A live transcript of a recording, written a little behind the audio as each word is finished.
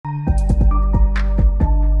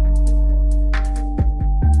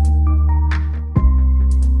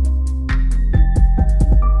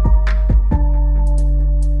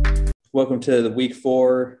Welcome to the week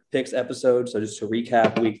 4 picks episode. So just to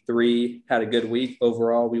recap, week 3 had a good week.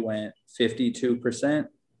 Overall, we went 52%.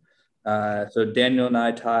 So Daniel and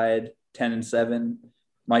I tied 10-7,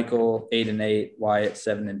 Michael 8-8, Wyatt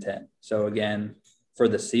 7-10. So again, for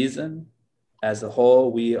the season as a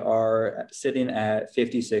whole, we are sitting at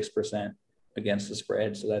 56% against the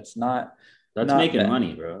spread. So that's not making bad.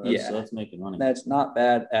 money, bro. That's making money. That's not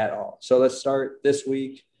bad at all. So let's start this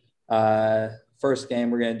week. First game,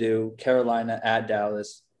 we're going to do Carolina at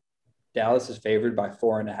Dallas. Dallas is favored by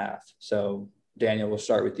 4.5. So, Daniel, we'll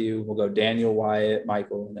start with you. We'll go Daniel, Wyatt,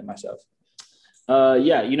 Michael, and then myself.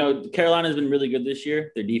 Carolina's been really good this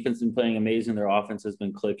year. Their defense has been playing amazing. Their offense has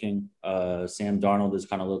been clicking. Sam Darnold has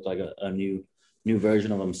kind of looked like a new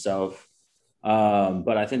version of himself.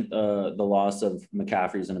 But I think the loss of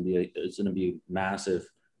McCaffrey is going to be massive.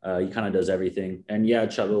 He kind of does everything. And,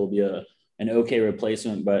 Chuba will be an okay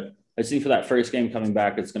replacement, but I see for that first game coming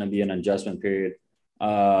back, it's going to be an adjustment period.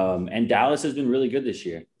 And Dallas has been really good this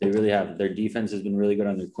year. They really have. Their defense has been really good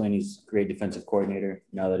under Quinn. He's a great defensive coordinator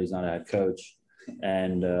now that he's not a head coach.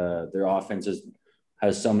 And their offense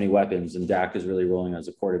has so many weapons, and Dak is really rolling as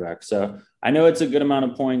a quarterback. So I know it's a good amount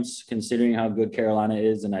of points considering how good Carolina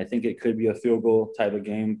is, and I think it could be a field goal type of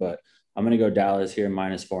game, but I'm going to go Dallas here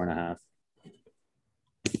minus 4.5.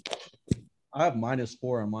 I have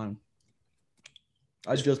 -4 on mine.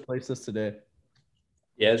 I just placed this today.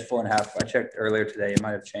 Yeah, it's 4.5. I checked earlier today. It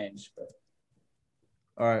might have changed, but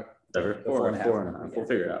all right. 4.5. We'll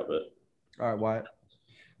figure it out, but all right, Wyatt.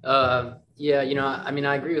 I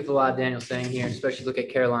agree with a lot of Daniel's saying here, especially look at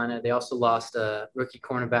Carolina. They also lost rookie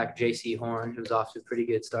cornerback J.C. Horn, who's off to a pretty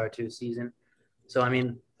good start to the season. So,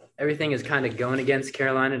 everything is kind of going against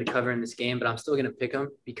Carolina to cover in this game, but I'm still going to pick them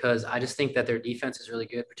because I just think that their defense is really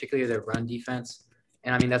good, particularly their run defense.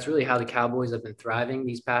 And, that's really how the Cowboys have been thriving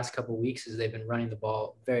these past couple of weeks is they've been running the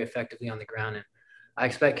ball very effectively on the ground. And I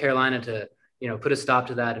expect Carolina to, put a stop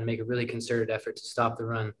to that and make a really concerted effort to stop the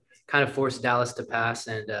run, kind of force Dallas to pass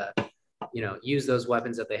and, use those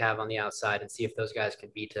weapons that they have on the outside and see if those guys can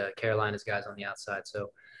beat Carolina's guys on the outside.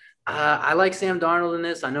 So I like Sam Darnold in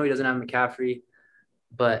this. I know he doesn't have McCaffrey,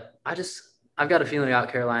 but I've got a feeling about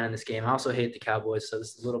Carolina in this game. I also hate the Cowboys, so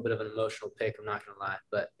this is a little bit of an emotional pick. I'm not going to lie.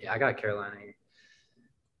 But, I got Carolina here.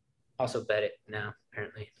 Also bet it now,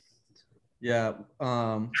 apparently. Yeah.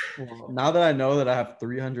 Now that I know that I have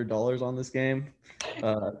 $300 on this game,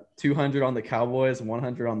 200 on the Cowboys,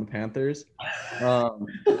 100 on the Panthers. I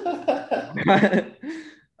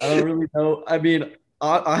don't really know.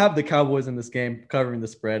 I have the Cowboys in this game covering the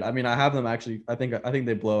spread. I have them actually. I think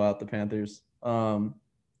they blow out the Panthers.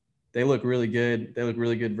 They look really good. They look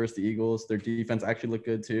really good versus the Eagles. Their defense actually looked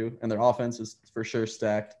good too, and their offense is for sure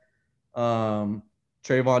stacked.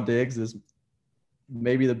 Trayvon Diggs is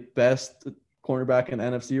maybe the best cornerback in the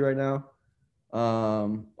NFC right now.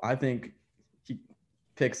 I think he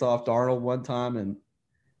picks off Darnold one time, and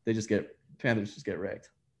Panthers just get wrecked.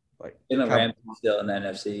 Like in the Rams still in the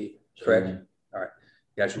NFC, correct? Sure. All right,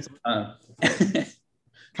 gotcha.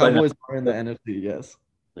 Cowboys are in the NFC, yes.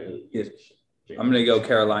 I'm going to go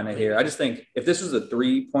Carolina here. I just think if this was a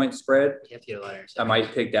 3-point spread, I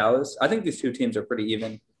might pick Dallas. I think these two teams are pretty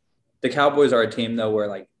even. The Cowboys are a team, though,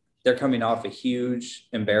 where, they're coming off a huge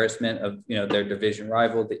embarrassment of, their division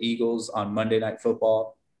rival, the Eagles, on Monday Night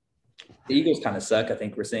Football. The Eagles kind of suck, I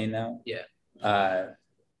think we're seeing now. Yeah.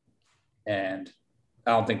 And I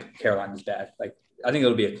don't think Carolina's bad. I think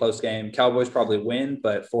it'll be a close game. Cowboys probably win,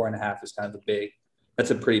 but 4.5 is kind of that's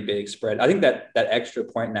a pretty big spread. I think that extra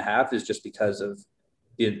 1.5 is just because of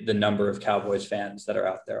the number of Cowboys fans that are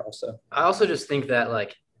out there also. I also just think that,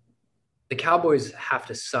 the Cowboys have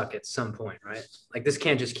to suck at some point, right? This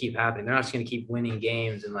can't just keep happening. They're not just going to keep winning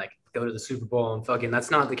games and go to the Super Bowl and that's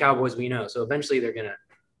not the Cowboys we know. So eventually they're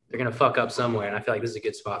gonna fuck up somewhere, and I feel like this is a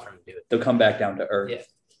good spot for them to do it. They'll come back down to earth.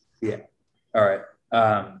 Yeah. All right.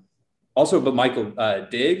 But Michael,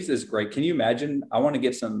 Diggs is great. Can you imagine? I want to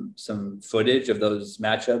get some footage of those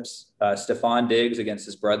matchups. Stephon Diggs against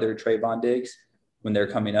his brother Trayvon Diggs when they're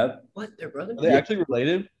coming up. What? Their brother? Are they actually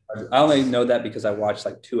related? I only know that because I watched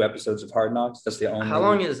 2 episodes of Hard Knocks. That's the only. How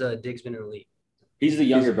long has Diggs been in the league? he's the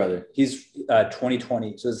younger brother. He's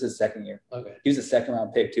 2020, so this is his second year. Okay. He was a second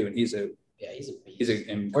round pick too, and he's an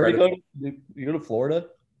incredible. You go to Florida?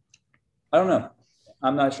 I don't know.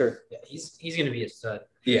 I'm not sure. Yeah, he's going to be a stud.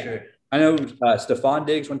 Yeah. Sure. I know Stephon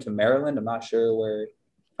Diggs went to Maryland. I'm not sure where.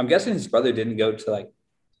 I'm guessing his brother didn't go to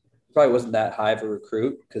probably wasn't that high of a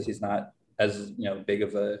recruit because he's not as big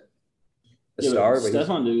of a star. But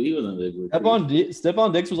Stephon Diggs, he wasn't a big recruit.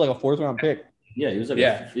 Stephon Diggs was like a 4th round pick. Yeah, he was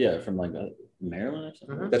from Maryland or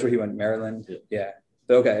something. That's where he went, Maryland. Yeah.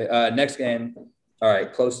 Okay. Next game, All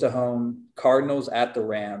right, close to home. Cardinals at the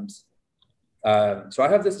Rams. So I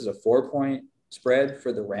have this as a 4-point spread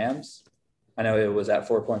for the Rams. I know it was at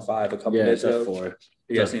 4.5 a couple days ago. 4.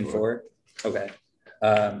 You guys seen 4? Okay.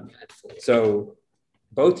 So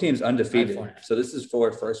both teams undefeated. So this is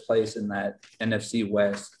for first place in that NFC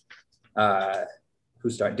West.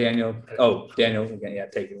 Who's starting? Daniel. Oh, Daniel. Okay, yeah,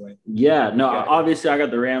 take it away. Yeah, no, obviously I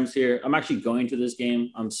got the Rams here. I'm actually going to this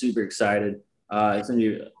game. I'm super excited. It's going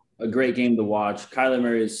to be a great game to watch. Kyler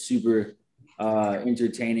Murray is super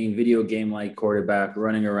entertaining, video game-like quarterback,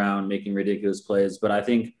 running around, making ridiculous plays. But I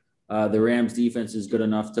think the Rams defense is good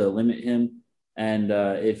enough to limit him. And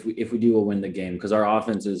if we do, we'll win the game because our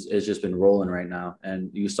offense has just been rolling right now. And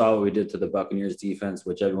you saw what we did to the Buccaneers defense,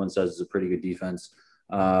 which everyone says is a pretty good defense.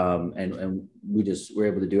 And we're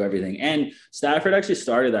able to do everything. And Stafford actually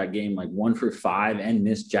started that game like 1 for 5 and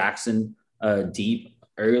missed Jackson deep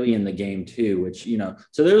early in the game too, which,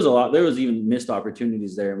 so there was even missed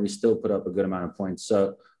opportunities there and we still put up a good amount of points.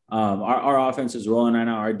 So our offense is rolling right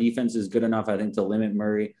now. Our defense is good enough, I think, to limit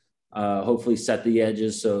Murray, hopefully set the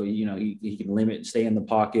edges. So, he can stay in the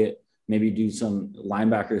pocket, maybe do some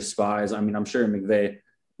linebacker spies. I mean, I'm sure McVay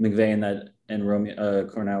and Romeo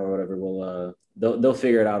Cornell or whatever will, they'll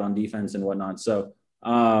figure it out on defense and whatnot. So,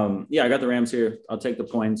 I got the Rams here. I'll take the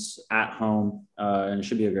points at home, and it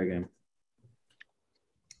should be a great game.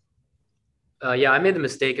 I made the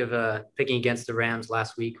mistake of picking against the Rams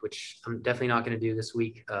last week, which I'm definitely not going to do this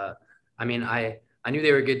week. I knew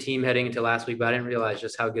they were a good team heading into last week, but I didn't realize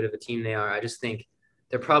just how good of a team they are. I just think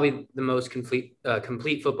they're probably the most complete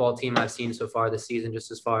football team I've seen so far this season,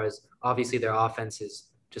 just as far as obviously their offense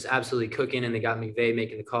is just absolutely cooking, and they got McVay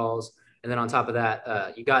making the calls. And then on top of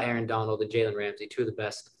that, you got Aaron Donald and Jalen Ramsey, two of the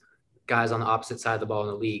best guys on the opposite side of the ball in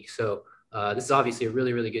the league. So this is obviously a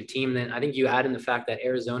really, really good team. And then I think you add in the fact that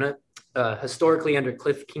Arizona, historically under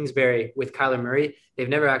Cliff Kingsbury with Kyler Murray, they've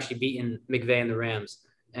never actually beaten McVay and the Rams.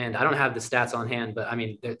 And I don't have the stats on hand, but I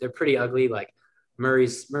mean, they're pretty ugly. Like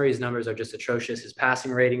Murray's numbers are just atrocious. His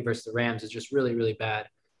passing rating versus the Rams is just really, really bad.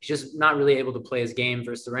 He's just not really able to play his game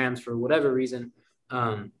versus the Rams for whatever reason.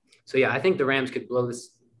 I think the Rams could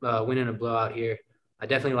win in a blowout here. I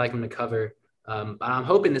definitely like them to cover. I'm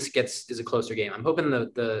hoping this is a closer game. I'm hoping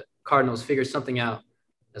the Cardinals figure something out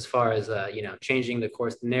as far as changing the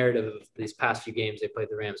narrative of these past few games they played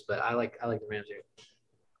the Rams. But I like the Rams here.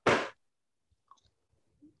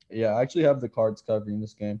 Yeah, I actually have the Cards covering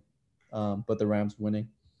this game, but the Rams winning.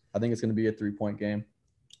 I think it's going to be a 3-point game.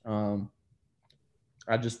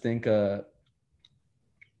 I just think the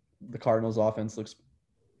Cardinals offense looks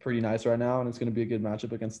pretty nice right now, and it's going to be a good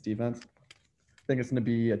matchup against the defense. I think it's going to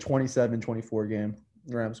be a 27-24 game.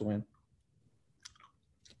 The Rams win.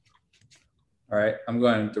 All right, I'm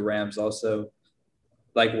going with the Rams also.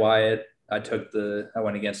 Like Wyatt, I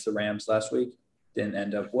went against the Rams last week. Didn't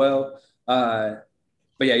end up well.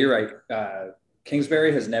 But yeah, you're right.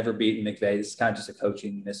 Kingsbury has never beaten McVay. This is kind of just a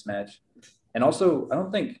coaching mismatch. And also, I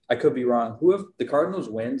don't think, I could be wrong, the Cardinals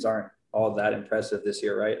wins aren't all that impressive this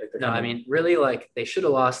year, right? Really, they should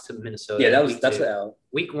have lost to Minnesota. Yeah, that's the L.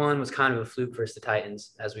 Week 1 was kind of a fluke versus the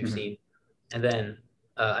Titans, as we've seen. And then,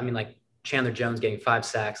 Chandler Jones getting 5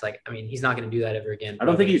 sacks. He's not going to do that ever again. I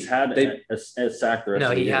don't think he's had a sack the rest of the year.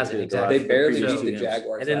 No, he hasn't. Exactly. They barely beat the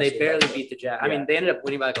Jaguars. And then they barely beat the Jaguars. They ended up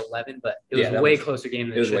winning by 11, but it was a way closer game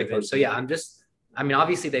than it should have been. So,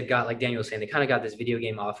 obviously they've got, like Daniel was saying, they kind of got this video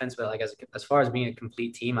game offense, but as far as being a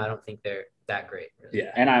complete team, I don't think they're that great. Really.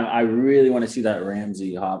 Yeah. And I really want to see that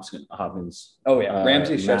Ramsey Hopkins. Oh, yeah.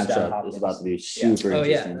 Ramsey shuts down Hopkins. Is about to be super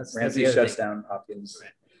interesting. Ramsey shuts down Hopkins.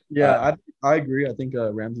 Right. Yeah, I agree. I think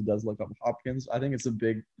Ramsey does look up Hopkins. I think it's a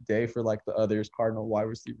big day for the others Cardinal wide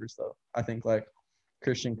receivers though. I think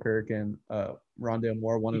Christian Kirk and Rondale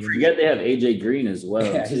Moore. Forget they have AJ Green as well.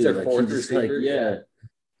 Yeah, he's their fourth receiver.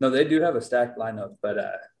 No, they do have a stacked lineup, but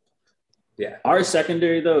yeah. Our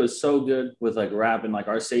secondary though is so good with Rapp and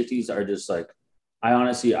our safeties are just I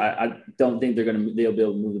honestly I don't think they'll be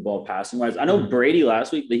able to move the ball passing wise. I know Brady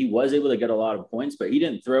last week that he was able to get a lot of points, but he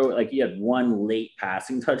didn't throw it. He had one late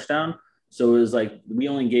passing touchdown. So it was we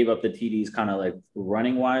only gave up the TDs kind of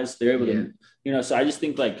running wise. They're able to, so I just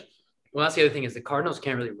think well, that's the other thing is the Cardinals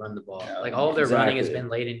can't really run the ball. All of their running has been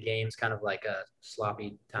late in games, kind of like a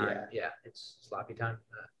sloppy time. Yeah, it's sloppy time.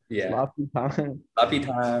 Sloppy time. Sloppy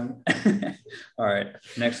time. All right,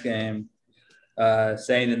 next game.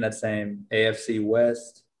 Staying in that same NFC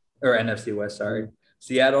West or NFC West, sorry.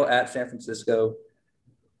 Seattle at San Francisco.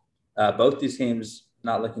 Both these teams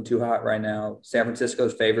not looking too hot right now. San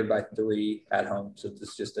Francisco's favored by 3 at home, so this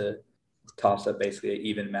is just a toss-up, basically an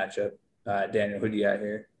even matchup. Daniel, who do you got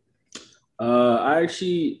here?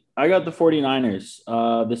 I got the 49ers.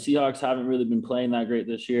 The Seahawks haven't really been playing that great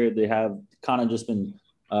this year. They have kind of just been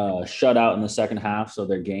shut out in the second half. So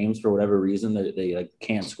their games, for whatever reason, they like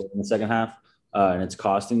can't score in the second half, and it's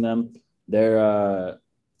costing them.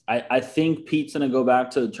 I think Pete's gonna go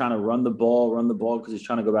back to trying to run the ball because he's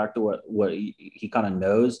trying to go back to what he kind of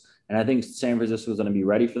knows. And I think San Francisco is going to be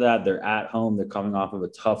ready for that. They're at home. They're coming off of a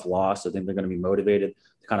tough loss. I think they're going to be motivated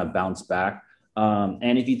to kind of bounce back.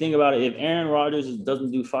 And if you think about it, if Aaron Rodgers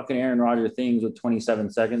doesn't do fucking Aaron Rodgers things with 27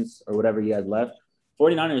 seconds or whatever he had left,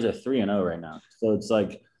 49ers are 3-0 right now. So it's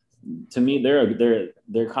like, to me,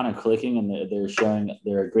 they're kind of clicking, and they're showing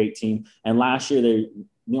they're a great team. And last year,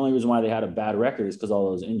 the only reason why they had a bad record is because all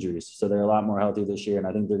those injuries. So they're a lot more healthy this year, and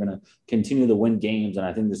I think they're going to continue to win games. And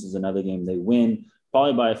I think this is another game they win,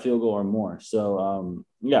 probably by a field goal or more. So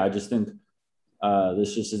I just think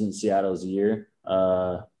this just isn't Seattle's year.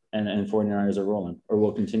 And 49ers are rolling, or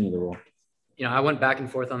will continue to roll. I went back and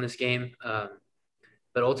forth on this game,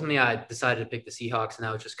 but ultimately I decided to pick the Seahawks, and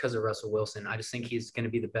that was just because of Russell Wilson. I just think he's going to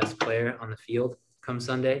be the best player on the field come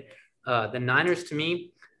Sunday. The Niners, to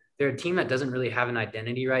me, they're a team that doesn't really have an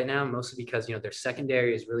identity right now, mostly because, their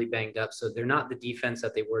secondary is really banged up. So they're not the defense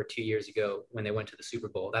that they were 2 years ago when they went to the Super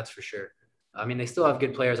Bowl. That's for sure. I mean, they still have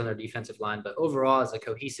good players on their defensive line, but overall, as a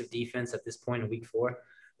cohesive defense at this point in week 4,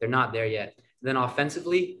 they're not there yet. Then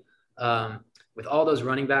offensively, with all those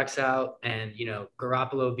running backs out and,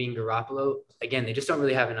 Garoppolo being Garoppolo, again, they just don't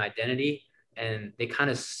really have an identity, and they kind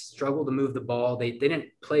of struggle to move the ball. They didn't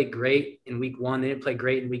play great in week 1. They didn't play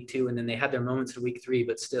great in week 2, and then they had their moments in week 3,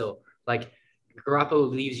 but still, like, Garoppolo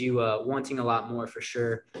leaves you wanting a lot more for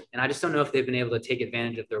sure. And I just don't know if they've been able to take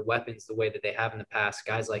advantage of their weapons the way that they have in the past,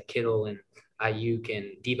 guys like Kittle and Ayuk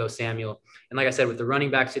and Deebo Samuel. And like I said, with the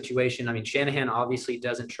running back situation, I mean, Shanahan obviously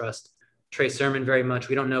doesn't trust Trey Sermon very much.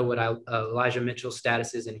 We don't know what Elijah Mitchell's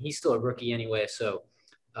status is, and he's still a rookie anyway. So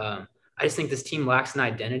I just think this team lacks an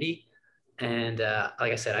identity. And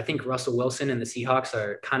like I said, I think Russell Wilson and the Seahawks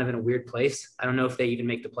are kind of in a weird place. I don't know if they even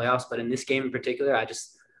make the playoffs, but in this game in particular, I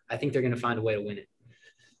think they're going to find a way to win it.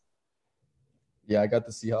 Yeah, I got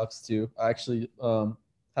the Seahawks too. I actually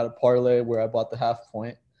had a parlay where I bought the half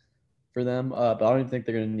point for them, but I don't even think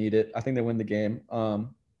they're going to need it. I think they win the game, and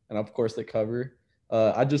of course they cover.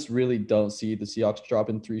 I just really don't see the Seahawks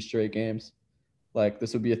dropping 3 straight games. Like,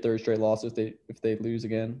 this would be a 3rd straight loss if they lose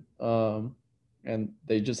again. And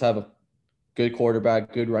they just have a good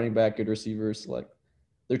quarterback, good running back, good receivers. Like,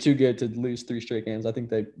 they're too good to lose 3 straight games. I think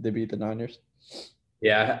they beat the Niners.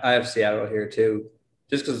 Yeah, I have Seattle here too,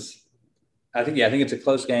 just because I think it's a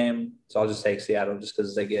close game. So I'll just take Seattle just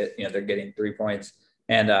because they're getting 3 points.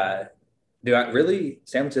 And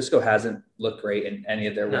San Francisco hasn't looked great in any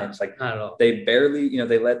of their wins. Like, not at all. They barely,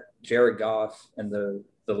 they let Jared Goff and the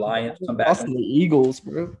Lions come back. The Eagles,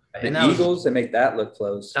 bro. The Eagles, they make that look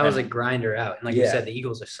close. That was a grinder out. And like you said, the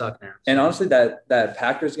Eagles are suck now. And honestly, that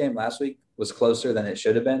Packers game last week was closer than it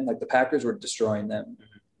should have been. Like, the Packers were destroying them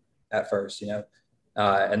at first,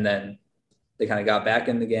 and then they kind of got back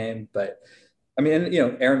in the game. But I mean,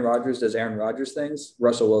 Aaron Rodgers does Aaron Rodgers things.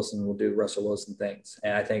 Russell Wilson will do Russell Wilson things.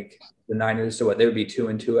 And I think the Niners, they would be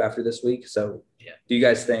 2-2 after this week. So do you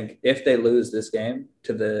guys think if they lose this game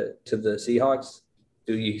to the Seahawks,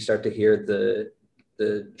 do you start to hear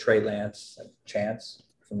the Trey Lance chants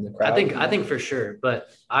from the crowd? I think for sure. But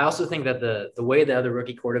I also think that the way the other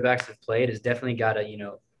rookie quarterbacks have played has definitely got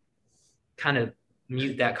to, kind of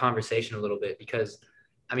mute that conversation a little bit, because,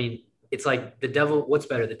 I mean, it's like the devil, what's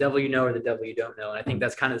better, the devil or the devil you don't know? And I think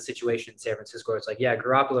that's kind of the situation in San Francisco. It's like, yeah,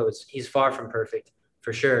 Garoppolo he's far from perfect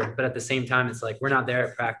for sure. But at the same time, it's like, we're not there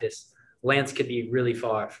at practice. Lance could be really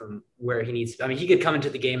far from where he needs to. I mean, he could come into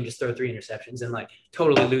the game and just throw 3 interceptions and like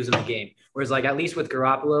totally lose him the game. Whereas like, at least with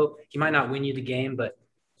Garoppolo, he might not win you the game, but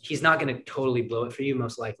he's not going to totally blow it for you,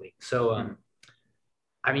 most likely. So,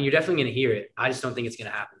 I mean, you're definitely going to hear it. I just don't think it's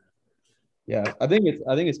going to happen. Yeah, I think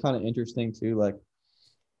it's kind of interesting too. Like,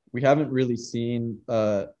 we haven't really seen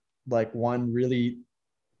like one really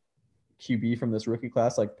QB from this rookie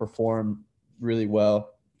class like perform really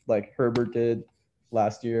well, like Herbert did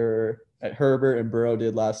last year. Herbert and Burrow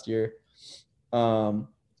did last year. Kind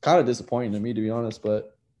of disappointing to me, to be honest,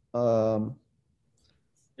 but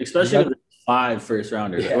especially with the 5 first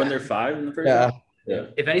rounders. When they're 5 in the first round. Yeah.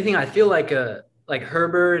 If anything, I feel like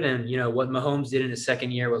Herbert and, what Mahomes did in his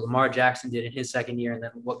second year, what Lamar Jackson did in his second year, and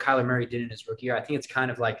then what Kyler Murray did in his rookie year, I think it's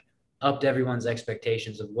kind of like upped everyone's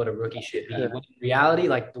expectations of what a rookie should be. When in reality,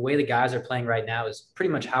 like, the way the guys are playing right now is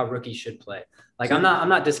pretty much how rookies should play. Like, I'm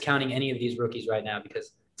not discounting any of these rookies right now,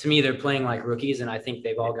 because to me, they're playing like rookies, and I think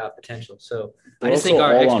they've all got potential. So They're I just think also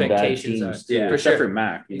our all on bad expectations are teams, too, for except sure. for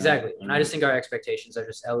Mac. you know? Exactly. I And I mean, just think our expectations are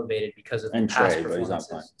just elevated because of And past Trey, but he's not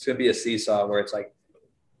performances. It's going to be a seesaw where it's like,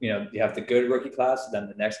 you have the good rookie class, and then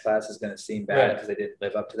the next class is going to seem bad Right. because they didn't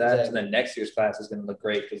live up to that. Exactly. And then next year's class is going to look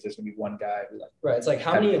great because there's going to be one guy who Right. It's like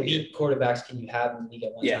how Have many a good elite quarterbacks can you have in the league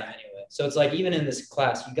at one Yeah. time anyway? So it's like even in this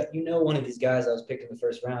class, one of these guys that was picked in the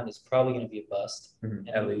first round is probably going to be a bust. Mhm, And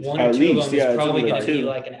at least. one At or two least, of them yeah, is it's probably only going to like be two.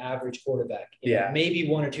 like an average quarterback. You know, Yeah. maybe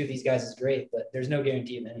one or two of these guys is great, but there's no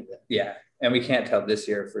guarantee of any of it. Yeah, and we can't tell this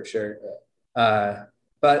year for sure.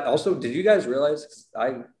 But also, did you guys realize? 'Cause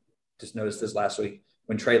I just noticed this last week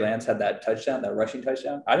when Trey Lance had that touchdown, that rushing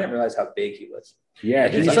touchdown. I didn't realize how big he was. Yeah,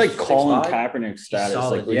 He's he's like like Colin 6'5". Kaepernick status.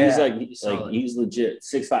 solid. Like Yeah. he's like He's solid. he's legit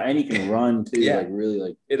 6'5", and he can run too. Yeah. Like really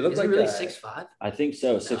like It looked Is he like really a- 6'5"? I think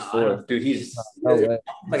so, No, 6'4". Dude, he's No way.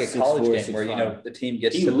 like a 6'4", college game where 6'5". the team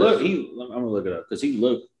gets He to look. the, I'm gonna look it up because he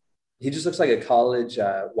looked. he just looks like a college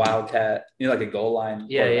wildcat. Like a goal line.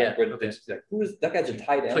 Yeah, quarterback yeah. where Okay. it's like, who is that guy's a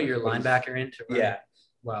tight end? Put your but he's- linebacker in to run Yeah,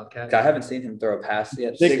 Wildcat. I haven't seen him throw a pass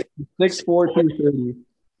yet. 6'4", 230.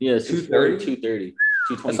 Yeah, 230? 230,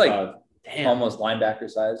 That's 225. Damn, almost linebacker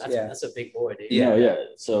size. that's a big boy, dude. Yeah. Yeah.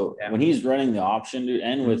 So Yeah. when he's running the option, dude,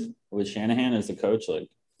 and with Shanahan as the coach, like,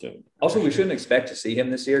 dude, Also, we shouldn't expect to see him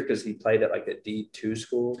this year because he played at like a D2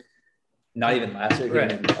 school. Not even last year. He Right.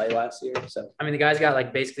 didn't even play last year. So I mean, the guy's got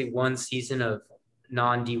like basically one season of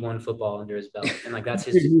non-D1 football under his belt, and like that's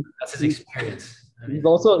his experience. I mean,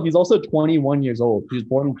 He's also 21 years old. He was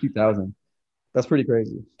born in 2000. That's pretty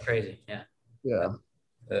crazy. crazy. Yeah. Yeah.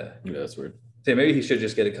 yeah, that's weird. So maybe he should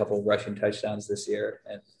just get a couple rushing touchdowns this year.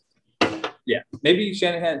 And yeah, maybe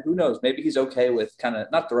Shanahan, who knows? Maybe he's okay with kind of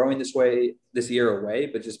not throwing this year away,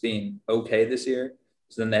 but just being okay this year.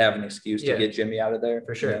 So then they have an excuse Yeah. to get Jimmy out of there.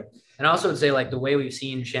 For sure. And I also would say, like, the way we've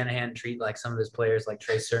seen Shanahan treat, like, some of his players, like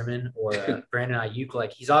Trey Sermon or Brandon Ayuk,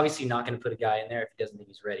 like, he's obviously not going to put a guy in there if he doesn't think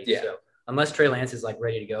he's ready. Yeah. So unless Trey Lance is, like,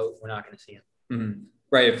 ready to go, we're not going to see him. Mhm.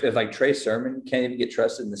 Right. If like Trey Sermon can't even get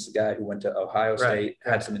trusted, and this is a guy who went to Ohio State,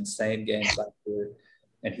 had some insane games last year,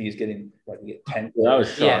 and he's getting what, 10. Well, I was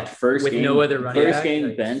shocked. Yeah, First with game, no other running first back, game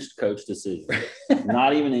like- benched, coach decision.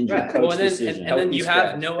 Not even injured, Right. coach Well, and then, decision. and then Healthy you have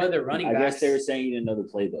scratch. no other running I backs. guess they were saying you didn't know the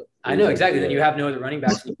playbook. I know, exactly. Then you have no other running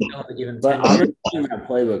backs. And you still have to give him But 10 honestly, that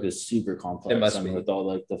playbook is super complex. It must I mean, be. with all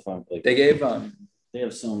like the fun, like They gave they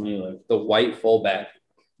have so many like the white fullback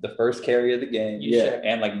the first carry of the game. Yeah.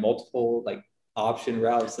 And like multiple like option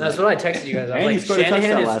routes. That's what I texted you guys. I And he was like, scored a touchdown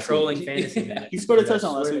Shanahan last is trolling week. fantasy man. he scored a I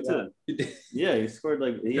touchdown last swear week to too. God. Yeah, he scored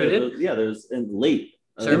like Who did? there's in late.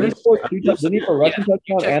 Sermon? Didn't he have a rushing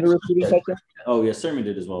touchdown and a receiving touchdown? Oh yeah, Sermon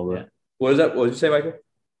did as well, bro. Yeah. What is that? What did you say, Michael?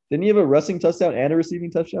 Didn't he have a rushing touchdown and a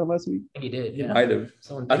receiving touchdown last week? I think he did. You Yeah. might have.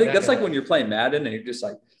 Someone I think pick that's that like guy. when you're playing Madden and you're just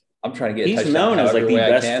like, I'm trying to get a He's touchdown known as like however the way I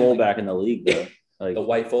best can. fullback in the league, though. Like The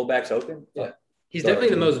white fullback's open. Yeah. He's definitely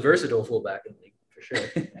the most versatile fullback in the league, for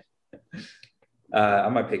sure. I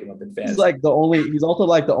might pick him up in fantasy. He's also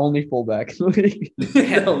like the only fullback.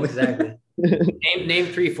 Yeah, exactly. Name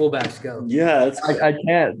 3 fullbacks. Go. yeah, it's I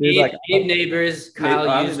can't. Dude, like Gabe Neighbors, Kyle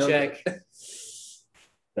I don't know. Juszczyk.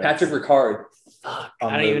 Patrick Ricard Fuck,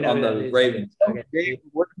 on I don't even know who that the is. Ravens. Okay.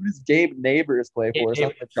 what does Gabe Neighbors play for?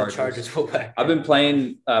 Gabe, Something? the Chargers fullback. I've been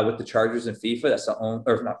playing with the Chargers in FIFA. That's the only,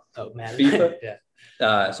 or not. Oh man. FIFA?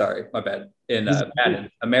 Yeah. Sorry, my bad. In Madden,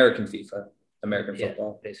 American FIFA, American Yeah,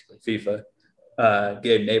 football, basically. FIFA.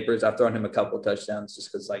 Gabe Neighbors. I've thrown him a couple of touchdowns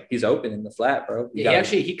just because like he's open in the flat, bro. Yeah,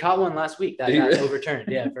 he caught one last week that Did he got really?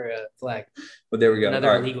 overturned. Yeah, for a flag. But there we go. Another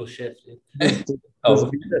All right. illegal shift. Dude.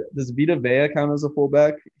 Oh, Does Vita Vea count as a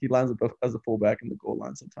fullback? He lines up as a fullback in the goal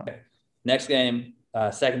line sometimes. next game,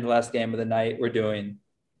 second to last game of the night. We're doing.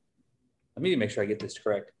 Let me make sure I get this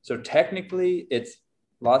correct. So technically, it's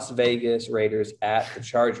Las Vegas Raiders at the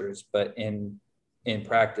Chargers, but in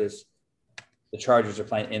practice, the Chargers are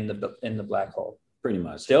playing in the black hole. pretty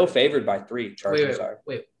much. Still favored by 3. Chargers are.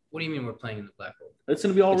 Wait. What do you mean we're playing in the black hole? It's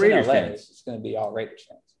gonna be all It's in Raiders LA. fans. It's going to be all Raiders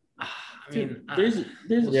fans. I mean, There's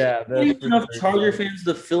Yeah, not even enough Charger fans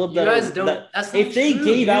to fill up you that. guys don't. that- That's not if they true,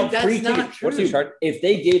 gave dude. out That's free not tickets, true. What's the Chargers? if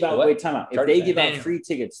they gave out What? wait, time out. If Charger they fan. give out Daniel. free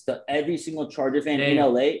tickets to every single Charger fan in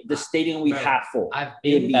Daniel. LA, the stadium will be Bro, half full. I've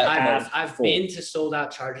It'd been. be I've half full. been to sold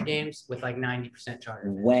out Charger games with like 90% Charger.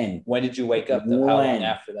 fans. When? When did you wake up? Though? How long When?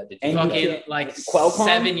 after that did you And wake you up? Fucking like Qualcomm?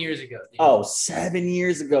 7 years ago. Dude. Oh, 7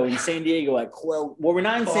 years ago in San Diego at Quell. Well, we're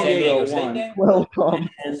not in San San Diego. Diego State One. game? Welcome.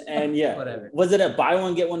 And yeah, Whatever. was it a buy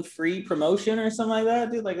one get one free promotion or something like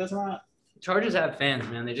that, dude? Like that's not. Chargers have fans,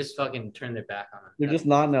 man. They just fucking turn their back on them. They're just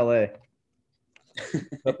not in LA.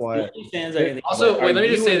 That's why. The only fans I can think Also, of wait, let me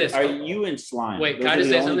just you say and- this. Are you and Slime? Wait, Those can I are just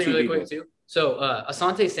the say only something two really people. quick too? So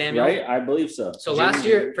Asante Samuel. Right, I believe so. So last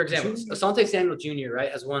year, for example, Asante Samuel Jr.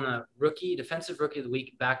 right has won a defensive rookie of the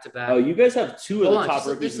week back to back. Oh, you guys have two of the top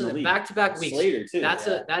rookies in the league. Back to back weeks. Slater too.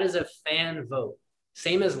 That is a fan vote.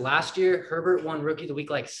 Same as last year, Herbert won rookie of the week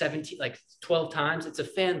like 12 times. It's a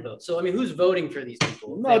fan vote. So I mean, who's voting for these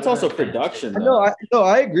people? No, it's also production.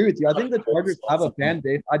 I agree with you. I think the Chargers have a fan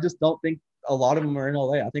base. I just don't think a lot of them are in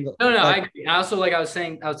LA. I think I agree. Also, like I was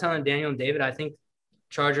telling Daniel and David, I think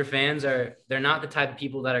Charger fans they're not the type of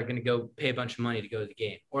people that are going to go pay a bunch of money to go to the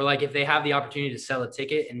game. Or like if they have the opportunity to sell a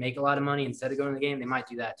ticket and make a lot of money instead of going to the game, they might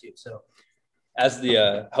do that too. So as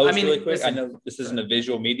the host, really quick, listen, I know this isn't a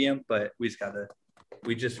visual medium, but we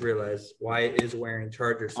just realized Wyatt is wearing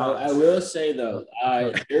Charger socks. I will say though,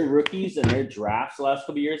 their rookies and their drafts the last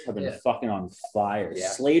couple of years have been fucking on fire. Yeah.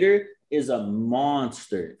 Slater is a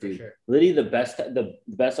monster, dude. Sure. Literally the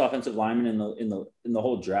best offensive lineman in the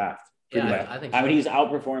whole draft. Yeah, I think so. I mean, he's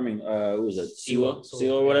outperforming, who was it? Seal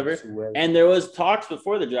or whatever. And there was talks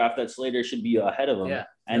before the draft that Slater should be ahead of him. Yeah.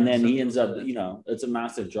 And then he ends up, it's a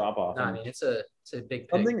massive drop off. No, I mean, it's a big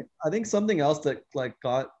pick. I think something else that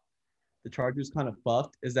got the Chargers kind of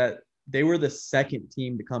fucked is that they were the second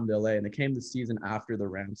team to come to LA, and they came the season after the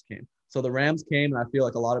Rams came. So the Rams came, and I feel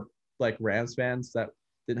like a lot of Rams fans that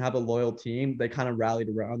didn't have a loyal team, they kind of rallied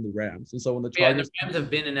around the Rams. And so when the Chargers the Rams have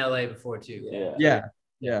been in LA before too. Yeah.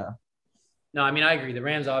 No, I mean, I agree. The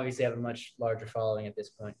Rams obviously have a much larger following at this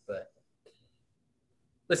point, but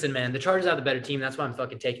listen, man, the Chargers have the better team. That's why I'm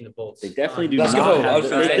fucking taking the Bolts. They definitely do not have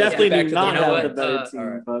the better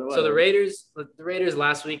team. So the Raiders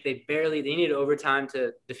last week, they needed overtime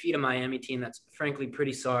to defeat a Miami team that's frankly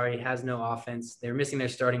pretty sorry, has no offense. They're missing their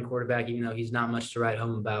starting quarterback, even though he's not much to write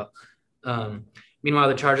home about. Meanwhile,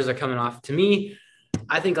 the Chargers are coming off. To me,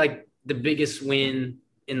 I think like the biggest win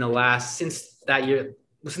in since that year,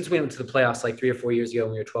 since we went to the playoffs like 3 or 4 years ago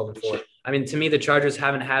when we were 12-4. I mean, to me, the Chargers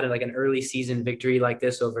haven't had like an early season victory like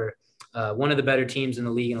this over one of the better teams in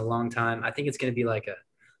the league in a long time. I think it's going to be like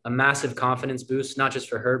a massive confidence boost, not just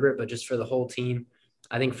for Herbert, but just for the whole team.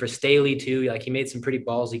 I think for Staley too, like he made some pretty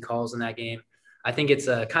ballsy calls in that game. I think it's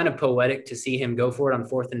kind of poetic to see him go for it on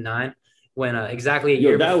 4th and 9 when exactly a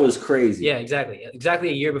year that was crazy. Yeah, exactly. Exactly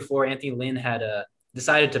a year before Anthony Lynn had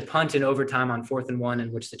decided to punt in overtime on 4th and 1,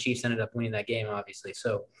 in which the Chiefs ended up winning that game, obviously.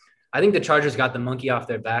 So I think the Chargers got the monkey off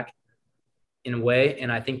their back in a way, and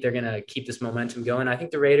I think they're going to keep this momentum going. I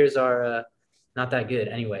think the Raiders are not that good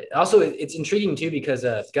anyway. Also, it's intriguing too because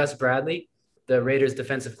Gus Bradley, the Raiders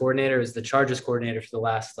defensive coordinator, is the Chargers coordinator for the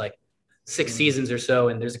last 6 seasons or so.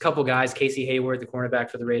 And there's a couple guys, Casey Hayward, the cornerback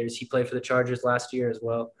for the Raiders. He played for the Chargers last year as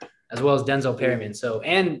well as Denzel Perryman. So,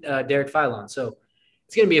 and Derek Philon. So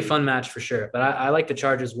it's going to be a fun match for sure. But I like the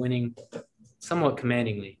Chargers winning somewhat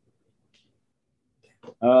commandingly.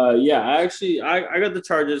 I got the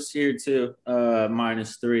Chargers here too,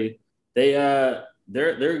 -3. They're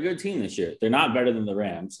a good team this year. They're not better than the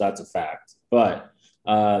Rams, that's a fact. But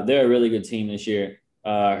they're a really good team this year.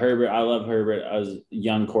 Herbert, I love Herbert as a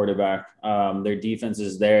young quarterback. Their defense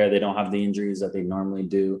is there. They don't have the injuries that they normally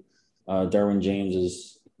do. Derwin James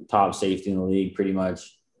is top safety in the league pretty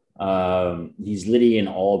much. He's literally an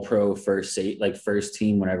all-pro first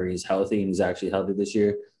team whenever he's healthy, and he's actually healthy this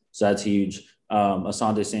year. So that's huge.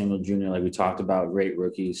 Asante Samuel Jr., like we talked about, great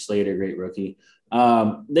rookie. Slater, great rookie.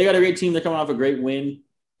 They got a great team. They're coming off a great win.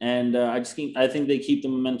 And I think they keep the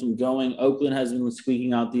momentum going. Oakland has been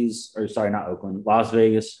squeaking out not Oakland, Las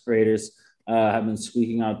Vegas Raiders have been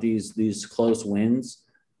squeaking out these close wins.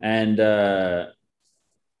 And I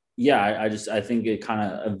think it kind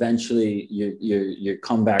of eventually your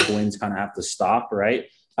comeback wins kind of have to stop, right?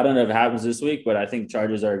 I don't know if it happens this week, but I think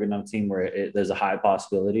Chargers are a good enough team where there's a high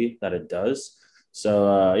possibility that it does. So,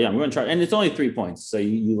 I'm going to try. And it's only 3 points. So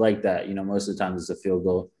you like that. Most of the time it's a field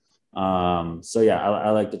goal. I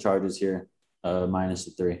like the Chargers here,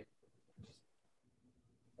 -3.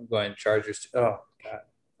 I'm going Chargers. Oh, God.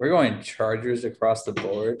 We're going Chargers across the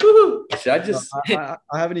board. Woo-hoo! Should I just – I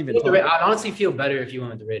haven't even – I'd honestly feel better if you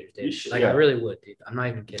went with the Raiders, dude. I really would, dude. I'm not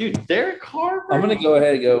even kidding. Dude, Derek Carr. I'm going to go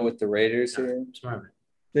ahead and go with the Raiders here. Smart, man.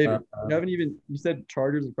 David, you said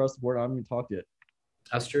Chargers across the board. I haven't even talked yet.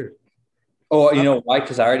 That's true. Oh, you know why?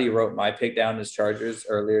 Because I already wrote my pick down as Chargers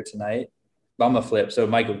earlier tonight. But I'm going to flip. So,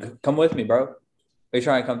 Michael, come with me, bro. Are you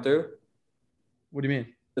trying to come through? What do you mean?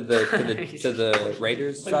 To the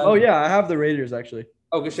Raiders side? Oh, yeah. I have the Raiders, actually.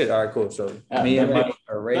 Oh, good shit. All right, cool. So, me and Mike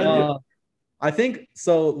are Raiders. I think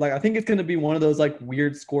so. I think it's going to be one of those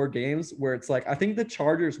weird score games where it's I think the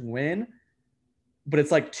Chargers win, but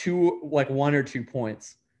it's 1 or 2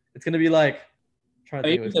 points. It's going to be their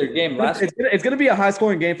game last. It's going to be a high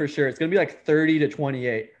scoring game for sure. It's going to be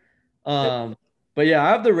 30-28. But yeah, I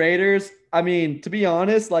have the Raiders. I mean, to be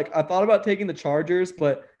honest, like I thought about taking the Chargers,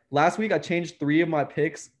 but last week I changed 3 of my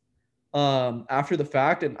picks after the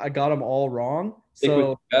fact, and I got them all wrong.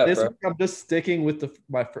 So this week I'm just sticking with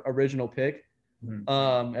my original pick. And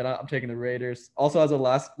I'm taking the Raiders. Also, as a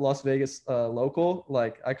Las Vegas local,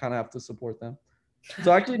 like I kind of have to support them.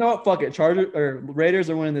 So actually, no, fuck it. Chargers or Raiders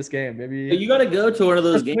are winning this game, baby. But you got to go to one of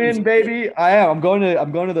those games. Win, baby. I am. I'm going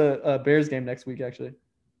to the Bears game next week, actually.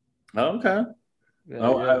 Oh, okay. Yeah,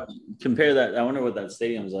 yeah. Compare that. I wonder what that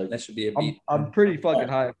stadium's like. That should be a beat. I'm pretty fucking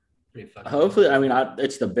hyped. Hopefully, I mean,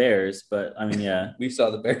 it's the Bears, but I mean, yeah. We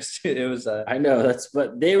saw the Bears too. It was. I know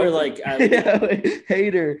but they were like,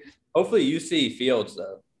 hater. Hopefully, you see Fields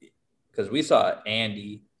though, because we saw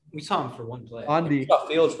Andy. We saw him for one play. Andy. We saw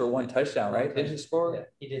Fields for 1 touchdown, right? Did he score? Yeah,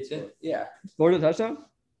 he did score. Yeah. Scored a touchdown?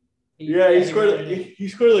 He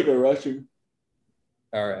scored like a rushing.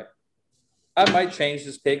 All right. I might change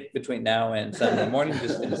this pick between now and Sunday morning.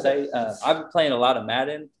 Just to say, I've been playing a lot of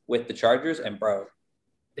Madden with the Chargers, and bro,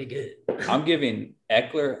 they good. I'm giving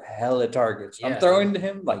Eckler hella targets. Yeah. I'm throwing to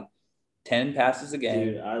him like 10 passes a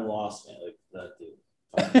game. Dude, I lost it like that, dude.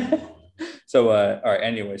 So, all right.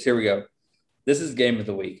 Anyways, here we go. This is game of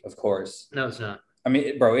the week, of course. No, it's not. I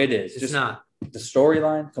mean, bro, it is. It's not. The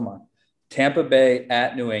storyline. Come on, Tampa Bay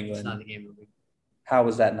at New England. It's not the game of the week. How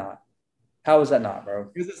was that not? How is that not,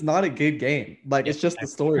 bro? Because it's not a good game. Like it's just the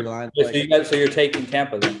storyline. So you're taking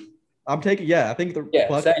Tampa then? I'm taking. I think the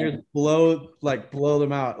Buccaneers blow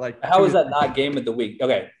them out. Like how is that not game of the week?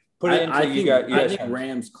 Okay, put it into I think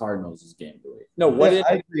Rams Cardinals is game of the week. No, what? Yes,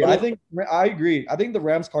 I agree. I think the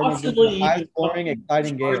Rams Cardinals is the high scoring,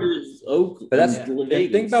 exciting game. But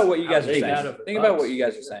think about what you guys are saying. Think about what you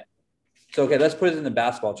guys are saying. So okay, let's put it in the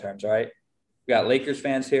basketball terms. All right, we got Lakers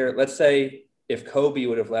fans here. Let's say if Kobe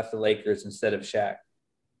would have left the Lakers instead of Shaq,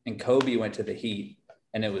 and Kobe went to the Heat,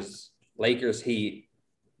 and it was Lakers Heat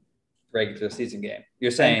regular season game.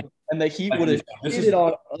 You're saying, and the Heat would have cheated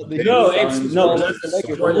on the Heat.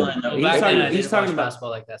 He's talking about basketball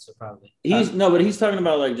like that, so probably but he's talking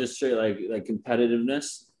about like just straight like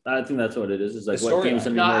competitiveness. I think that's what it is. It's like what game's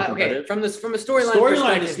gonna be more competitive. From a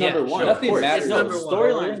storyline is number one. Nothing matters.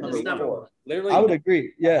 Storyline is number one. Literally, I would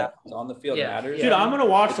agree. Yeah, on the field matters. Dude, I'm gonna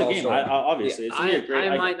watch the game. Obviously, it's gonna be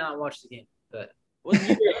great. I might not watch the game, but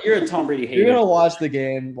you're a Tom Brady hater. You're gonna watch the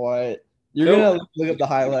game, boy. You're gonna look up the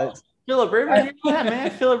highlights. Philip Rivers, man.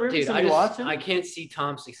 Philip Rivers, I can't see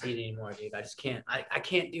Tom succeed anymore, dude. I just can't. I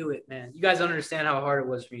can't do it, man. You guys don't understand how hard it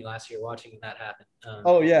was for me last year watching that happen.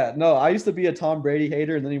 I used to be a Tom Brady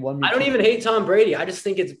hater, and then he won me. I don't even hate Tom Brady. I just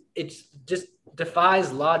think it's just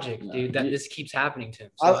defies logic, dude. That this keeps happening to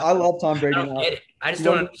him. So I love Tom Brady. I don't get it. I just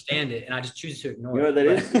don't understand it, and I just choose to ignore it. You know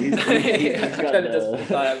what that is?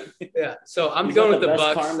 Yeah. So I'm going with the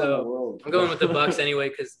Bucks. So I'm going with the Bucks anyway,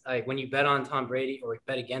 because like when you bet on Tom Brady or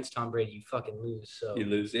bet against Tom Brady, you fucking lose. So you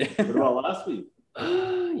lose. Yeah. What about last week?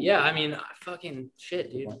 Yeah, I mean, fucking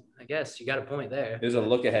shit, dude. I guess you got a point there. It was a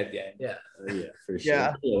look ahead game. Yeah. Yeah, for sure.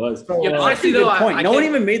 Yeah. It was. Yeah, honestly, though, no one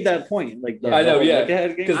even made that point. Like I know, yeah,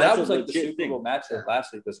 because that was like the Super Bowl matchup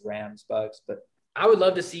last week was Rams Bucks, but I would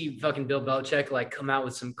love to see fucking Bill Belichick like come out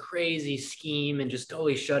with some crazy scheme and just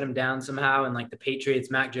totally shut him down somehow. And like the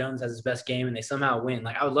Patriots, Mac Jones has his best game and they somehow win.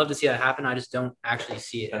 Like I would love to see that happen. I just don't actually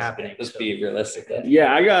see it happening. Let's be realistic.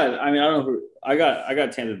 Yeah, I don't know. I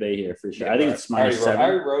got Tampa Bay here for sure. I think it's -7. I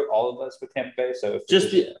already wrote all of us with Tampa Bay. So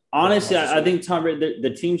honestly, I think Tom Brady, the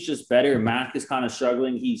team's just better. Mac is kind of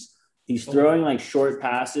struggling. He's throwing like short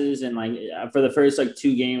passes and like for the first like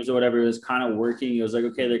 2 games or whatever, it was kind of working. It was like,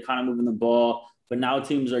 okay, they're kind of moving the ball. But now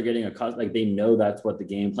teams are getting accustomed, like they know that's what the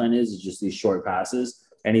game plan is just these short passes.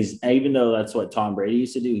 And even though that's what Tom Brady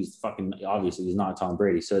used to do, he's not Tom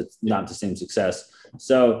Brady. So it's not the same success.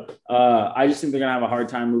 So I just think they're gonna have a hard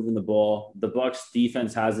time moving the ball. The Bucks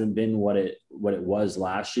defense hasn't been what it was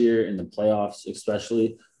last year in the playoffs,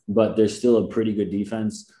 especially, but they're still a pretty good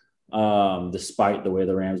defense, despite the way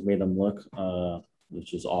the Rams made them look.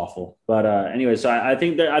 Which is awful. But anyway, so I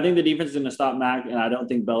think the defense is going to stop Mac, and I don't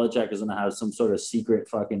think Belichick is going to have some sort of secret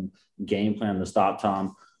fucking game plan to stop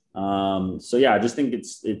Tom. So yeah, I just think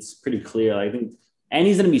it's pretty clear. I think, and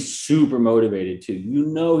he's going to be super motivated too.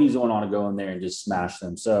 He's going to want to go in there and just smash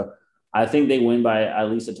them. So I think they win by at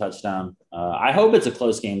least a touchdown. I hope it's a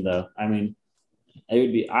close game though. I mean, it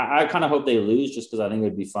would be. I kind of hope they lose just because I think it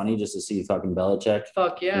would be funny just to see fucking Belichick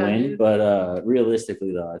win. Dude. But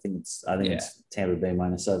realistically, though, I think it's Tampa Bay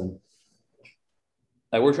 -7.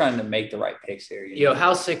 Like we're trying to make the right picks here.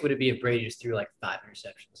 How sick would it be if Brady just threw like 5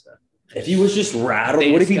 interceptions though? If he was just rattled,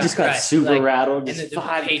 what if he just got super rattled? And just the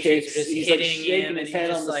 5 kicks, just he's hitting like him and his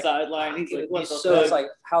head on the sideline. He's like, what the so it's like,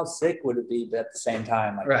 how sick would it be? But at the same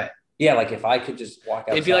time, like, right. Yeah, like if I could just walk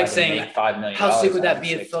outside It'd be like and saying, make $5 million. how sick would that I'd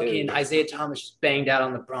be if sick fucking too. Isaiah Thomas just banged out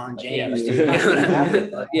on LeBron Yeah, James? like, You know what I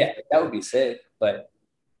mean? yeah, that would be sick. But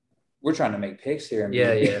we're trying to make picks here.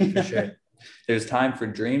 Yeah, for sure. There's time for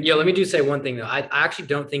dreams. Yo, let me say one thing though. I actually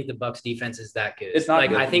don't think the Bucks defense is that good. It's not like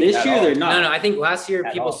good. I think this year they're not. No, I think last year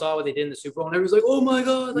At people all. saw what they did in the Super Bowl and everyone's like, "Oh my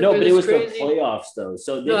god!" Like, No, but it was crazy. the playoffs though.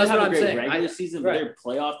 So they No, that's didn't have what a I'm great saying. regular season, but right. their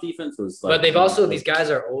playoff defense was like. But they've also these guys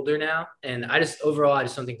are older now, and I just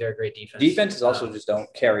don't think they're a great defense. Defenses also just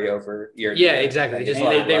don't carry over year. Yeah, exactly. They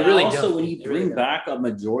And really also don't. when you They really bring don't. back a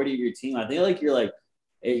majority of your team, I think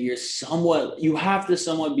you're somewhat. You have to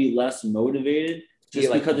somewhat be less motivated. Just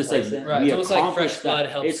like because it's like complacent. Right, we it's almost like accomplished fresh blood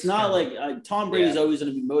that. helps It's not kind like Tom Brady's always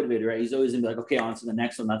going to be motivated, right? He's always going to be like, okay, on to the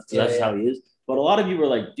next one. That's how he is. But a lot of you were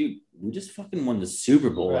like, dude, we just fucking won the Super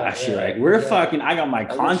Bowl last year. Like we're fucking. I got my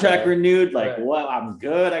contract renewed. Like what? I'm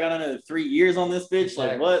good. I got another 3 years on this bitch.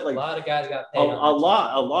 Like what? Like a lot of guys got paid. a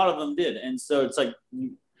lot of them did, and so it's like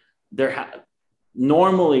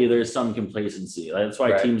normally there's some complacency. That's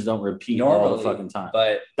why teams don't repeat all the fucking time.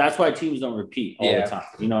 But that's why teams don't repeat all the time.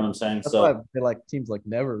 You know what I'm saying? That's why they like teams like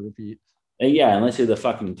never repeat. Yeah, unless you're the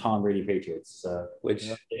fucking Tom Brady Patriots, which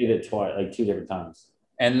they did it twice, like 2 different times.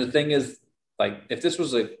 And the thing is, like, if this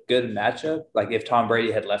was a good matchup, like if Tom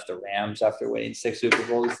Brady had left the Rams after winning 6 Super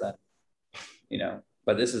Bowls, then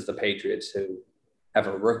But this is the Patriots who have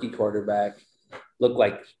a rookie quarterback, look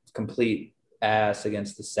like complete ass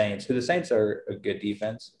against the Saints, who the Saints are a good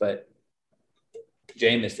defense, but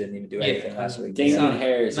Jameis didn't even do anything last week. Damian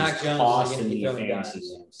Harris Mac is Jones costing is me gonna be fantasy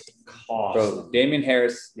throwing games. Bro, Damian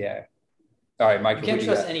Harris, yeah. All right, Michael. You can't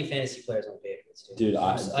trust any fantasy players on the Patriots, dude.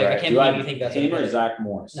 I can't believe you think that's him or Zach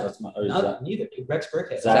Morris. No, That's neither. Dude, Rex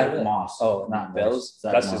Burkhead. Zach Moss. Oh, not Bills.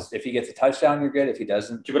 Morris. That's just if he gets a touchdown, you're good. If he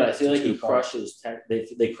doesn't, but I feel like he crushes.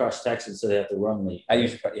 They crush Texans, so they have to run late. I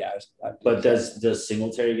usually, But does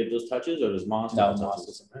Singletary get those touches, or does Moss? No, Moss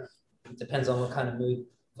doesn't. It depends on what kind of mood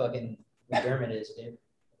fucking McDermott is, dude.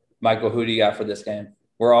 Michael, who do you got for this game?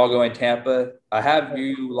 We're all going Tampa. I have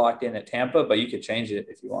you locked in at Tampa, but you could change it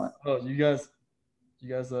if you want. Oh, you guys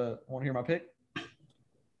want to hear my pick?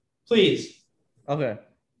 Please. Okay.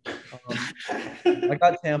 I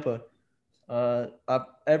got Tampa.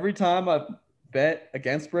 Every time I've bet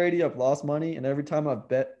against Brady, I've lost money, and every time I've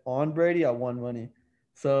bet on Brady, I won money.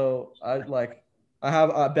 So I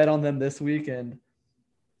bet on them this week, and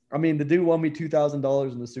I mean the dude won me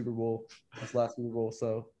 $2,000 in the Super Bowl, this last Super Bowl.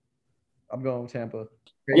 So I'm going with Tampa.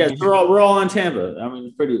 Yes, we're all on Tampa. I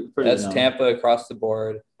mean, pretty. That's Tampa across the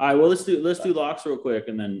board. All right, well let's do locks real quick,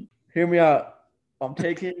 and then hear me out. I'm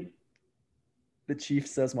taking the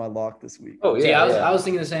Chiefs as my lock this week. Oh yeah, See, I was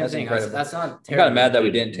thinking the same That's thing. incredible. That's not I'm terrible. kind of mad that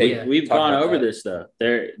we didn't take. we've gone over this though.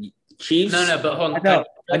 They're Chiefs. No, but hold on.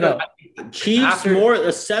 I know. Chiefs more a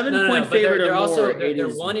 7-point but favorite. They're or also more. they're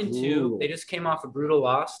 1 and 2. brutal. They just came off a brutal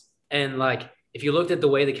loss, and like if you looked at the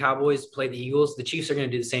way the Cowboys played the Eagles, the Chiefs are going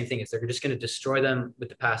to do the same thing. They're just going to destroy them with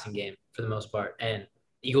the passing game for the most part, and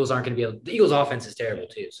the Eagles aren't going to be able. The Eagles' offense is terrible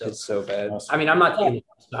too. So It's so bad. I mean, I'm not.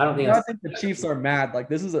 I don't think. I think the Chiefs are mad. Like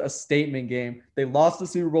this is a statement game. They lost the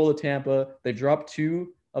Super Bowl to Tampa. They dropped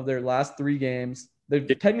 2 of their last 3 games. They've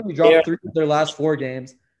technically dropped 3 of their last 4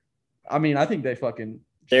 games. I mean, I think they fucking.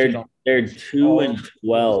 They're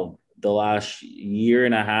 2-12 the last year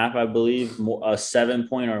and a half, I believe. A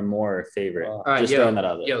 7-point or more favorite. All right, just throwing that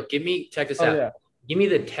out there. check this out. Yeah. Give me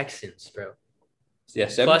the Texans, bro. Yeah,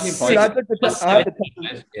 17 Plus- points. Dude, I took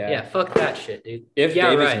the Yeah, fuck that shit, dude. If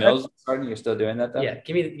Yeah, Davis right. Mills is starting, you're still doing that though? Yeah,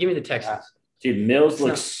 give me the Texans. Dude, Mills It's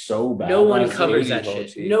looks not- so bad. No one That's covers really that low, shit.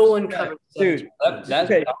 Chiefs. No one covers that Dude, shit.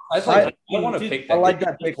 That's Okay. I want to Dude, pick I that. like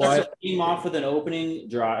that pick. Starts the team off with an opening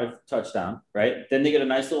drive touchdown, right? Then they get a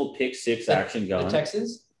nice little pick six action going. The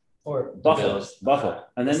Texans or Buffalo.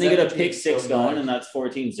 And then they get a pick six going, and that's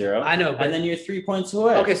 14-0. I know, but And then you're 3 points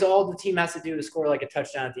away. okay, so all the team has to do is score like a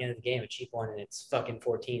touchdown at the end of the game, a cheap one, and it's fucking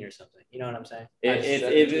 14 or something. You know what I'm saying?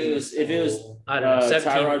 If it was I don't know,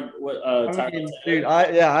 17. I mean, dude,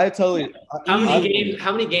 I totally.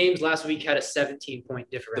 How many games last week had a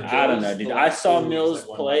 17-point differential? I don't know, dude. I saw Mills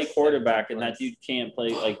play quarterback, and that dude can't play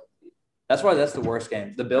like. That's why that's the worst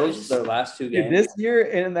game. The Bills, their last 2 games. Dude, this year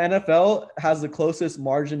in the NFL has the closest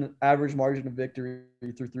average margin of victory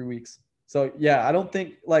through 3 weeks. So yeah, I don't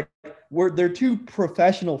think like they're 2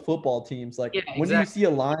 professional football teams. Like when do you see a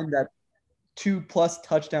line that 2+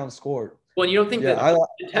 touchdowns scored? Well, you don't think Yeah, that I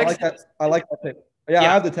the Texans, like that pick. Yeah, I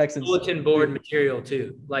have the Texans. bulletin board material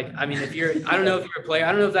too. Like, I mean, I don't know if you're a player.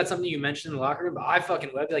 I don't know if that's something you mentioned in the locker room, but I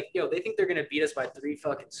fucking would be like, yo, they think they're gonna beat us by 3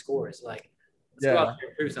 fucking scores. Like, let's go out there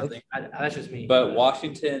and prove something. That's just me. But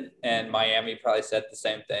Washington and Miami probably said the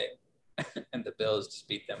same thing, and the Bills just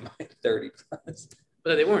beat them by 30+.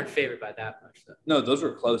 But they weren't favored by that much, though. No, those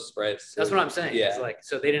were close spreads. That's what I'm saying. Yeah. It's like,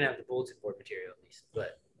 so they didn't have the bulletin board material at least.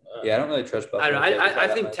 But yeah, I don't really trust Buffalo. I don't know. I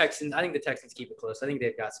think much. Texans. I think the Texans keep it close. I think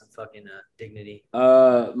they've got some fucking dignity.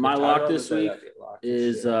 My If lock Tyrod this was there, week that'd be a lock for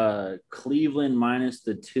is sure. Cleveland minus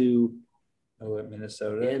the 2 at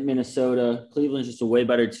Minnesota. in Minnesota. Cleveland's just a way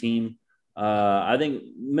better team. I think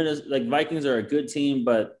Vikings are a good team,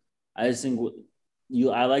 but I just think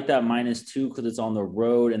I like that -2 because it's on the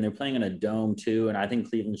road and they're playing in a dome too. And I think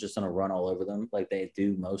Cleveland's just going to run all over them like they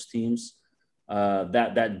do most teams.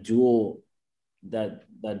 That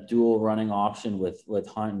dual running option with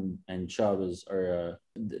Hunt and Chubb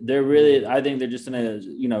they're really, I think they're just going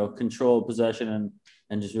to control possession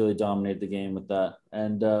and just really dominate the game with that.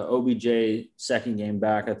 And OBJ second game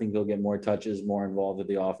back, I think he'll get more touches, more involved with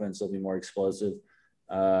the offense. They'll be more explosive.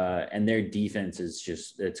 And their defense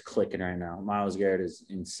is it's clicking right now. Myles Garrett is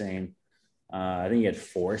insane. I think he had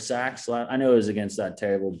 4 sacks. I know it was against that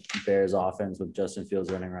terrible Bears offense with Justin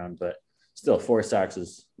Fields running around, but still 4 sacks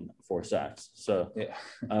is 4 sacks. So Yeah.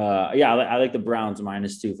 I like the Browns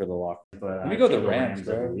 -2 for the lock. But Let me go the Rams,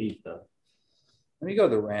 bro. every week, though. Let me go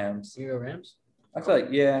the Rams. You go Rams? I feel like,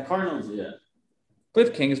 yeah, Cardinals, yeah.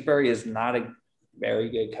 Cliff Kingsbury is not a very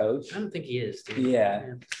good coach. I don't think he is, dude.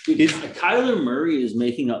 Yeah. Kyler Murray is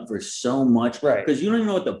making up for so much, Right. Because you don't even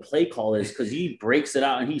know what the play call is because he breaks it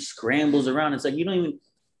out and he scrambles around. It's like you don't even.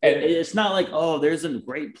 And- It's not like there's a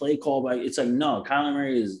great play call, but it's like no, Kyler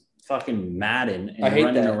Murray is fucking Madden and I hate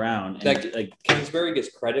running that. around. Like, And, like Kingsbury gets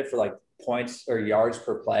credit for like points or yards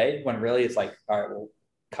per play when really it's like, all right, well,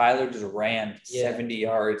 Kyler just ran 70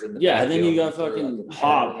 yards in the and then you got backfield fucking and threw,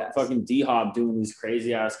 Hop, like, a pass. fucking D Hop doing these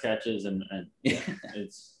crazy ass catches and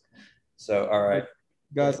it's. So all right,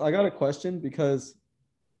 Guys, I got a question because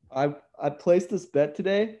I placed this bet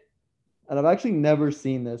today, and I've actually never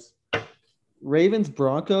seen this. Ravens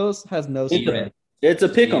Broncos has no spread. It's a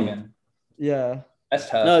pick 'em. Even. Yeah. That's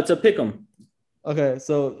tough. No, it's a pick 'em. Okay,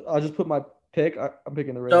 so I'll just put my pick. I'm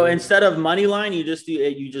picking the Ravens. So instead of money line, you just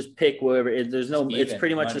pick wherever. There's no. It's It's even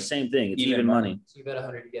pretty much money. the same thing. It's Even even money. So you bet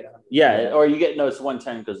 100, you get 100. Yeah, or you get it's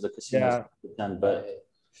 110 because the casino's 10, but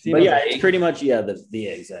yeah, it's pretty much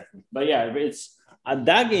exactly. But yeah, it's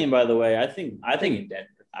that game. By the way, I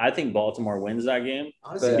think Baltimore wins that game.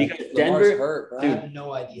 Honestly, because Lamar's Denver, hurt, bro. I have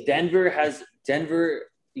no idea. Denver.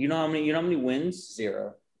 You know how many wins?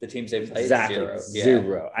 0. The teams they played Exactly 0. Yeah.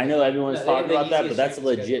 0. I know everyone's No, they talking have the about that, but easiest that's a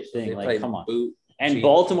strength legit schedule. They thing. Like, played come on. boot. And Chiefs.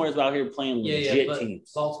 Baltimore's out here playing Yeah, legit but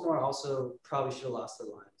teams. Baltimore also probably should have lost the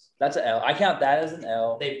Lions. That's an L. I count that as an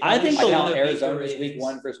L. I think I the count Lions- Arizona's week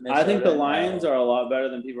 1 versus Minnesota. I think the Lions are a lot better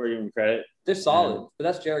than people are giving credit. They're solid, but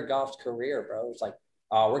that's Jared Goff's career, bro. It's like,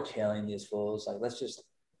 oh, we're killing these fools. Like, let's just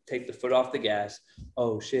take the foot off the gas.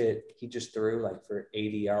 Oh shit, he just threw like for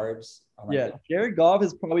 80 yards. I'm like, Yeah, Jared Goff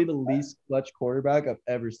is probably the least clutch quarterback I've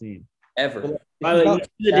ever seen. ever. By the way, He's not you see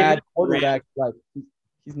the a bad difference- quarterback. Like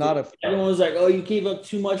he's not a. Everyone was like, "Oh, you gave up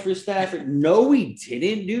too much for Stafford." No, we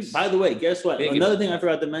didn't, dude. By the way, guess what? Big Another enough. thing I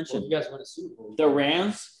forgot to Well, mention: you guys won a Super Bowl. the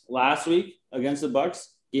Rams last week against the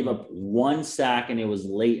Bucks gave up 1 sack, and it was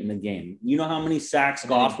late in the game. You know how many sacks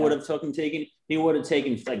Goff would have taken? He would have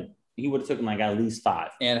taken like at least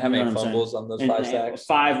 5. And how You know many what I'm fumbles on those And 5 sacks?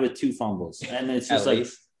 5 with 2 fumbles, and it's just At like,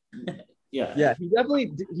 least. yeah. Yeah, he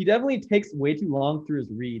definitely takes way too long through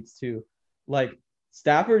his reads too. Like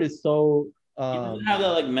Stafford is so. He doesn't have that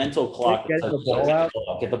like mental clock. Get It's like, the ball out.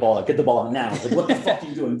 Get the ball out. Get the ball out now. It's like, what the fuck are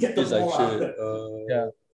you doing? Get the He's like, ball out. shit. Yeah.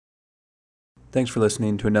 Thanks for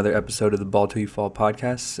listening to another episode of the Ball Till You Fall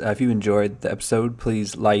podcast. If you enjoyed the episode,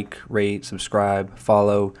 please like, rate, subscribe,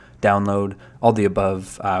 follow, download, all the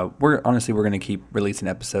above. We're going to keep releasing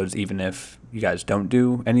episodes even if you guys don't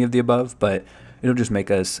do any of the above, but it'll just make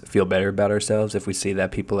us feel better about ourselves if we see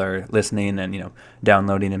that people are listening and,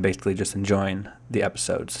 downloading and basically just enjoying the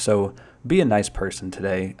episodes. So be a nice person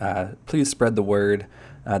today. Please spread the word.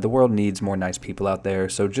 The world needs more nice people out there.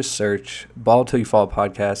 So just search Ball Till You Fall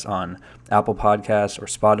podcast on Apple Podcasts or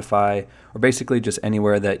Spotify or basically just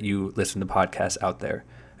anywhere that you listen to podcasts out there.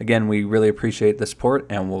 Again, we really appreciate the support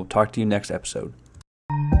and we'll talk to you next episode.